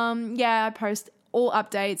 I post all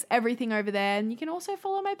updates, everything over there. And you can also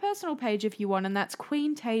follow my personal page if you want, and that's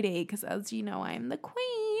Queen Tatey, because as you know, I am the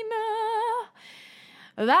queen.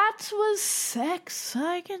 That was Sex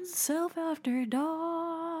Against Self After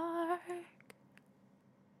Dark.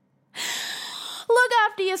 Look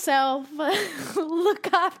after yourself.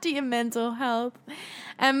 Look after your mental health.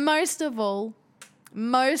 And most of all,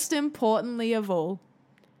 most importantly of all,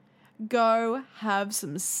 go have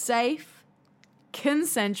some safe,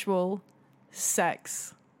 consensual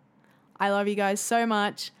sex. I love you guys so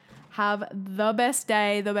much. Have the best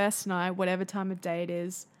day, the best night, whatever time of day it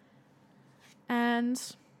is. And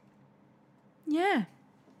yeah,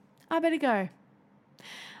 I better go.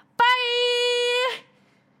 Bye!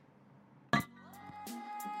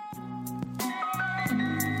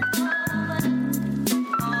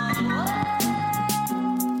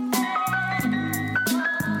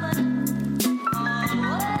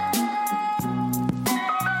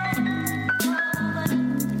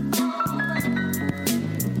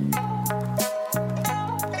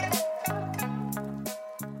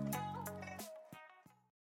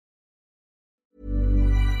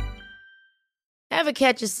 Ever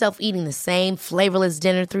catch yourself eating the same flavorless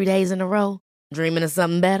dinner 3 days in a row? Dreaming of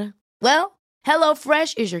something better? Well,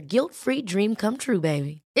 HelloFresh is your guilt-free dream come true,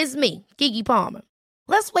 baby. It's me, Keke Palmer.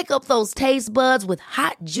 Let's wake up those taste buds with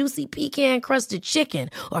hot, juicy pecan-crusted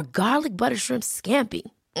chicken or garlic butter shrimp scampi.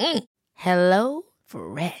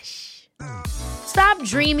 HelloFresh. Stop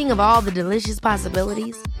dreaming of all the delicious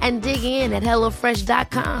possibilities and dig in at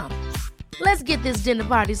HelloFresh.com. Let's get this dinner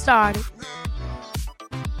party started.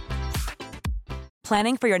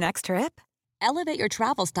 Planning for your next trip? Elevate your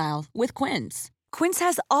travel style with Quince. Quince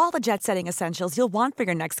has all the jet-setting essentials you'll want for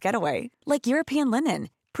your next getaway, like European linen,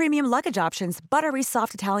 premium luggage options, buttery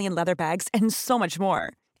soft Italian leather bags, and so much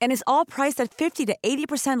more. And is all priced at 50 to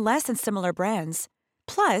 80% less than similar brands.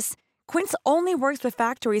 Plus, Quince only works with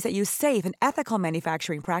factories that use safe and ethical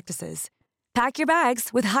manufacturing practices. Pack your bags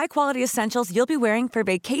with high-quality essentials you'll be wearing for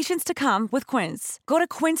vacations to come with Quince. Go to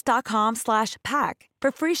quince.com/pack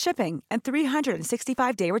for free shipping and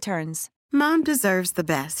 365-day returns. Mom deserves the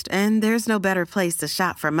best, and there's no better place to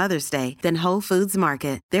shop for Mother's Day than Whole Foods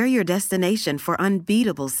Market. They're your destination for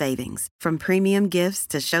unbeatable savings, from premium gifts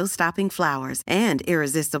to show-stopping flowers and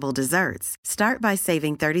irresistible desserts. Start by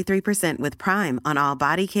saving 33% with Prime on all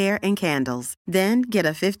body care and candles. Then get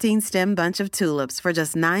a 15-stem bunch of tulips for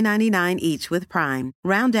just $9.99 each with Prime.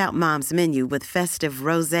 Round out Mom's menu with festive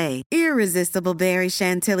rosé, irresistible berry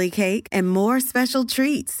chantilly cake, and more special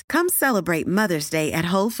treats. Come celebrate Mother's Day at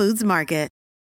Whole Foods Market.